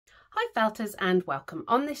Hi felters and welcome.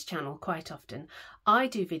 On this channel quite often I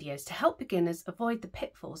do videos to help beginners avoid the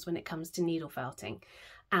pitfalls when it comes to needle felting,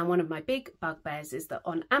 and one of my big bugbears is that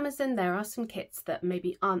on Amazon there are some kits that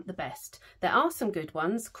maybe aren't the best. There are some good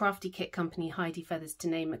ones, Crafty Kit Company, Heidi Feathers to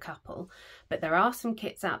name a couple, but there are some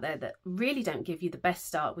kits out there that really don't give you the best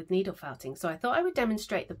start with needle felting, so I thought I would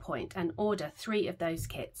demonstrate the point and order 3 of those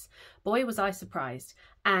kits. Boy was I surprised.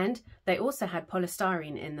 And they also had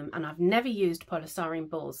polystyrene in them, and I've never used polystyrene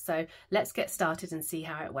balls, so let's get started and see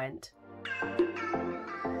how it went.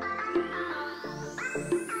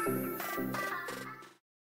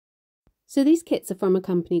 So these kits are from a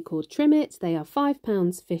company called Trim It. They are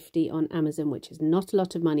 £5.50 on Amazon, which is not a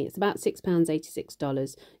lot of money. It's about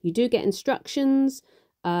 £6.86. You do get instructions.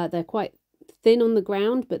 They're quite thin on the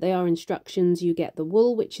ground, but they are instructions. You get the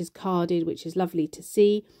wool, which is carded, which is lovely to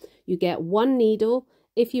see. You get 1 needle.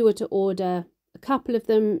 If you were to order a couple of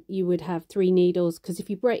them, you would have 3 needles, because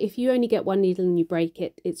if you only get 1 needle and you break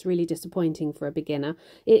it, it's really disappointing for a beginner.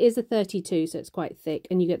 It is a 32, so it's quite thick,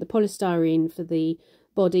 and you get the polystyrene for the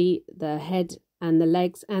body, the head and the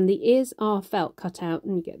legs, and the ears are felt cut out,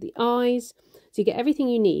 and you get the eyes, so you get everything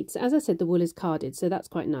you need. So as I said, the wool is carded, so that's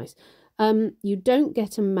quite nice. You don't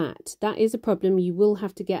get a mat. That is a problem. You will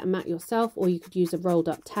have to get a mat yourself, or you could use a rolled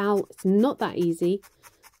up towel. It's not that easy.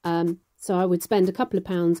 So I would spend a couple of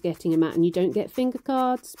pounds getting a mat, and you don't get finger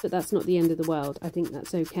cards, but that's not the end of the world. I think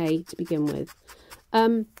that's okay to begin with.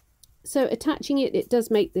 So attaching it, it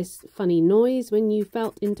does make this funny noise when you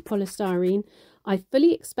felt into polystyrene. I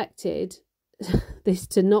fully expected this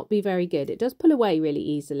to not be very good. It does pull away really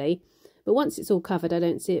easily, but once it's all covered, I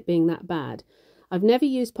don't see it being that bad. I've never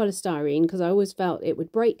used polystyrene because I always felt it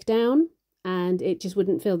would break down and it just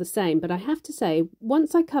wouldn't feel the same. But I have to say,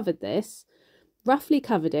 once I covered this, roughly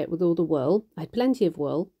covered it with all the wool, I had plenty of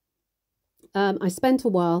wool, I spent a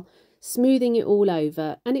while smoothing it all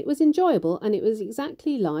over, and it was enjoyable, and it was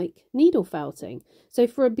exactly like needle felting. So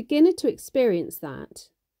for a beginner to experience that,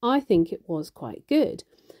 I think it was quite good.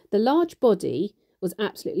 The large body was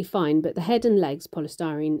absolutely fine, but the head and legs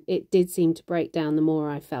polystyrene, it did seem to break down the more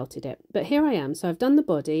I felted it. But here I am, so I've done the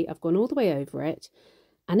body, I've gone all the way over it,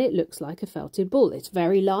 and it looks like a felted ball. It's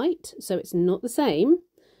very light, so it's not the same,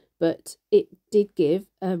 but it did give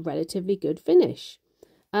a relatively good finish.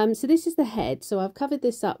 So this is the head. So I've covered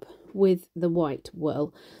this up with the white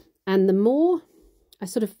wool, and the more I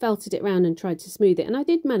sort of felted it around and tried to smooth it, and I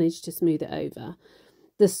did manage to smooth it over,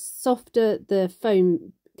 the softer the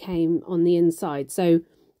foam came on the inside. So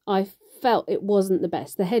I felt it wasn't the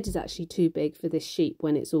best. The head is actually too big for this sheep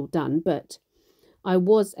when it's all done, but I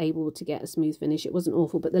was able to get a smooth finish. It wasn't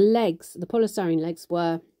awful, but the legs, the polystyrene legs,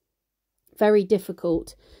 were very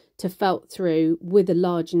difficult to felt through with a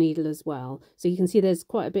large needle as well. So you can see there's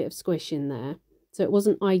quite a bit of squish in there. So it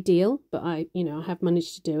wasn't ideal, but I have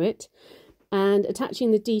managed to do it. And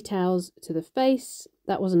attaching the details to the face,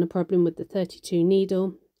 that wasn't a problem with the 32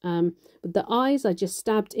 needle. With the eyes, I just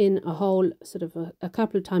stabbed in a hole sort of a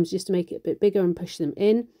couple of times just to make it a bit bigger and push them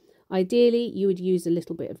in. Ideally, you would use a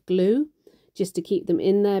little bit of glue just to keep them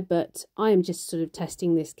in there, but I am just sort of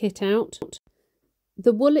testing this kit out.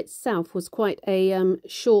 The wool itself was quite a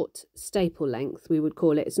short staple length, we would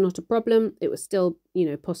call it. It's not a problem. It was still,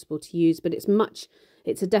 possible to use, but it's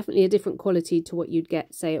definitely a different quality to what you'd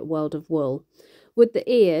get, say, at World of Wool. With the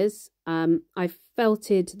ears, I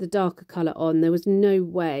felted the darker colour on. There was no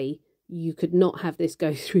way you could not have this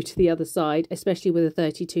go through to the other side, especially with a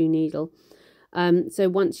 32 needle. So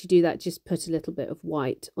once you do that, just put a little bit of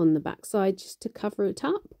white on the back side just to cover it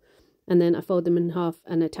up. And then I fold them in half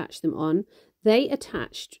and attach them on. They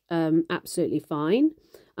attached absolutely fine,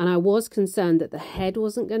 and I was concerned that the head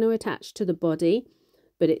wasn't going to attach to the body,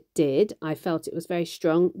 but it did. I felt it was very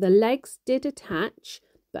strong. The legs did attach,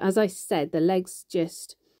 but as I said, the legs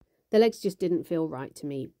just didn't feel right to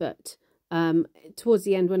me. But towards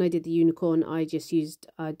the end, when I did the unicorn, I just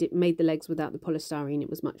made the legs without the polystyrene. It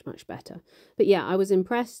was much better. But yeah, I was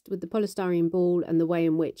impressed with the polystyrene ball and the way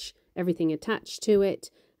in which everything attached to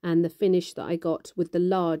it, and the finish that I got with the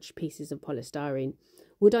large pieces of polystyrene.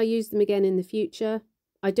 Would I use them again in the future?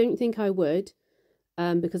 I don't think I would,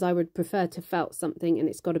 because I would prefer to felt something and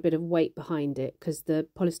it's got a bit of weight behind it, because the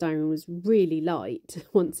polystyrene was really light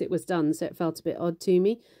once it was done, so it felt a bit odd to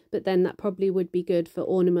me. But then that probably would be good for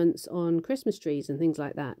ornaments on Christmas trees and things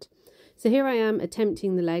like that. So here I am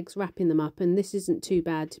attempting the legs, wrapping them up, and this isn't too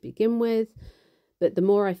bad to begin with, but the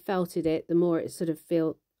more I felted it, the more it sort of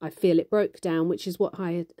I feel it broke down, which is what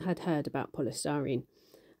I had heard about polystyrene.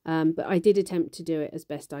 But I did attempt to do it as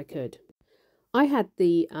best I could. I had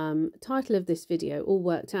the title of this video all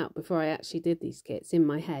worked out before I actually did these kits in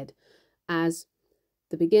my head as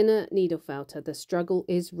the beginner needle felter, the struggle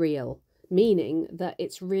is real, meaning that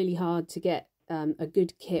it's really hard to get a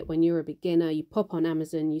good kit when you're a beginner. You pop on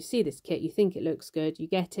Amazon, you see this kit, you think it looks good, you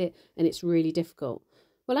get it, and it's really difficult.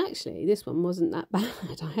 Well, actually, this one wasn't that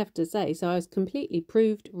bad, I have to say. So I was completely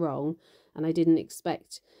proved wrong, and I didn't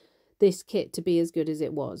expect this kit to be as good as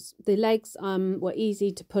it was. The legs were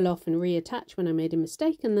easy to pull off and reattach when I made a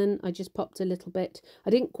mistake, and then I just popped a little bit. I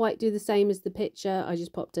didn't quite do the same as the picture. I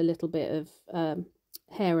just popped a little bit of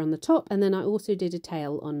hair on the top, and then I also did a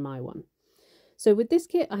tail on my one. So with this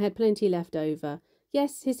kit, I had plenty left over.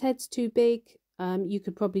 Yes, his head's too big. You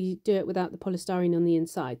could probably do it without the polystyrene on the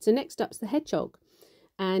inside. So next up's the hedgehog.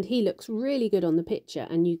 And he looks really good on the picture,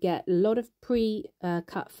 and you get a lot of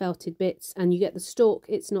pre-cut felted bits, and you get the stalk.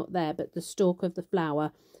 It's not there, but the stalk of the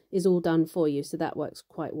flower is all done for you, so that works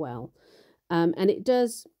quite well. And it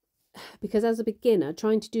does, because as a beginner,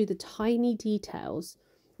 trying to do the tiny details,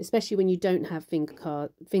 especially when you don't have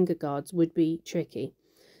finger guards, would be tricky.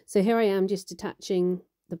 So here I am just attaching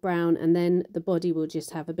the brown, and then the body will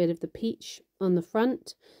just have a bit of the peach on the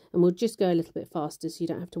front, and we'll just go a little bit faster so you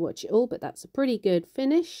don't have to watch it all, but that's a pretty good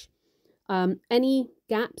finish. Any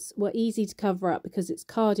gaps were easy to cover up because it's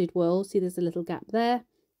carded wool. See, there's a little gap there,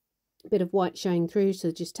 a bit of white showing through,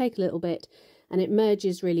 so just take a little bit, and it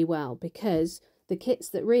merges really well, because the kits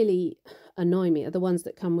that really annoy me are the ones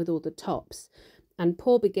that come with all the tops, and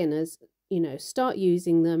poor beginners, you know, start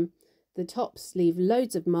using them. The tops leave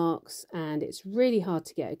loads of marks, and it's really hard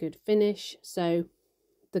to get a good finish. So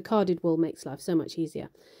the carded wool makes life so much easier.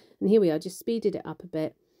 And here we are, just speeded it up a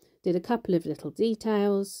bit, did a couple of little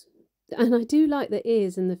details. And I do like the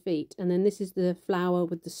ears and the feet. And then this is the flower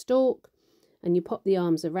with the stalk, and you pop the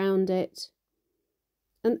arms around it.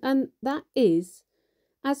 And that is,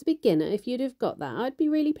 as a beginner, if you'd have got that, I'd be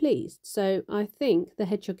really pleased. So I think the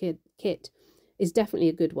hedgehog kit is definitely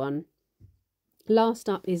a good one. Last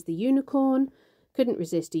up is the unicorn. Couldn't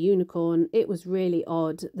resist a unicorn. It was really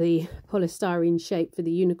odd, the polystyrene shape for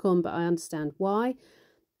the unicorn, but I understand why.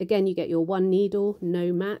 Again, you get your one needle,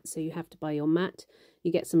 no mat, so you have to buy your mat.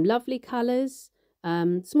 You get some lovely colours,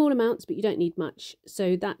 small amounts, but you don't need much.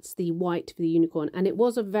 So that's the white for the unicorn, and it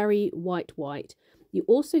was a very white. You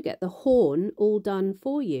also get the horn all done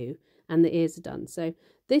for you, and the ears are done. So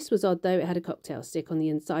this was odd though, it had a cocktail stick on the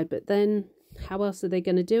inside, but then how else are they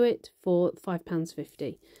going to do it for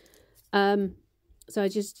 £5.50? So I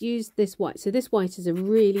just used this white. So this white is a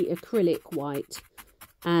really acrylic white,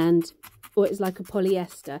 and or it's like a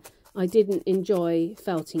polyester. I didn't enjoy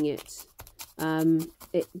felting it.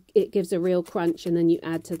 It gives a real crunch, and then you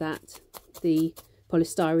add to that the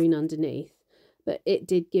polystyrene underneath. But it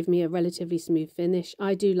did give me a relatively smooth finish.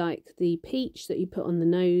 I do like the peach that you put on the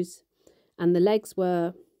nose, and the legs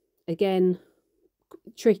were, again,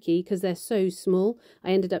 tricky because they're so small.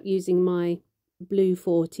 I ended up using my blue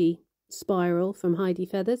 40 spiral from Heidi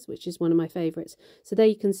Feathers, which is one of my favourites. So there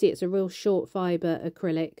you can see it's a real short fibre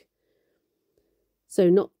acrylic. So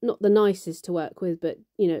not the nicest to work with, but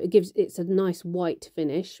you know, it's a nice white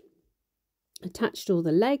finish. Attached all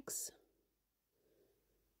the legs,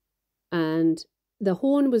 and the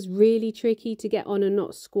horn was really tricky to get on and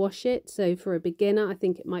not squash it. So for a beginner, I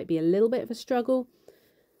think it might be a little bit of a struggle.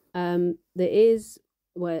 The ears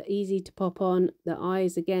were easy to pop on. The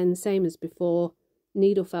eyes, again, same as before.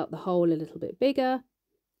 Needle felt the hole a little bit bigger,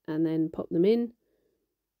 and then pop them in.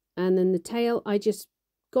 And then the tail, I just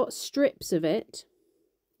got strips of it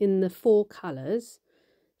in the 4 colours,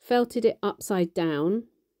 felted it upside down,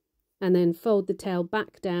 and then fold the tail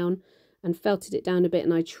back down and felted it down a bit,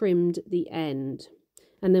 and I trimmed the end.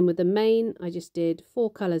 And then with the mane, I just did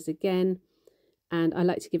 4 colours again, and I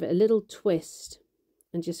like to give it a little twist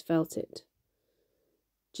and just felt it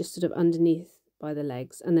just sort of underneath by the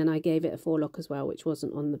legs. And then I gave it a forelock as well, which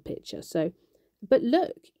wasn't on the picture. So, but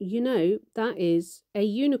look, you know, that is a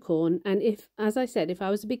unicorn. And if, as I said, if I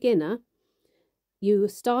was a beginner, you were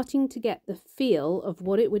starting to get the feel of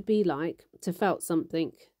what it would be like to felt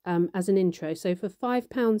something as an intro. So for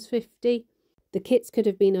 £5.50, the kits could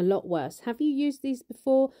have been a lot worse. Have you used these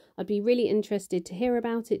before? I'd be really interested to hear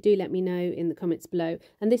about it. Do let me know in the comments below.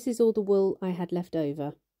 And this is all the wool I had left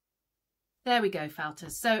over. There we go,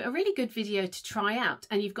 felters. So a really good video to try out.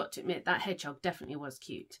 And you've got to admit that hedgehog definitely was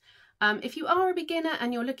cute. If you are a beginner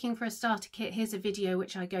and you're looking for a starter kit, here's a video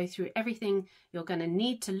which I go through everything you're going to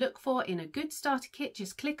need to look for in a good starter kit.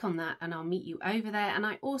 Just click on that and I'll meet you over there. And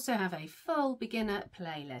I also have a full beginner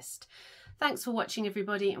playlist. Thanks for watching,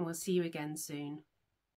 everybody, and we'll see you again soon.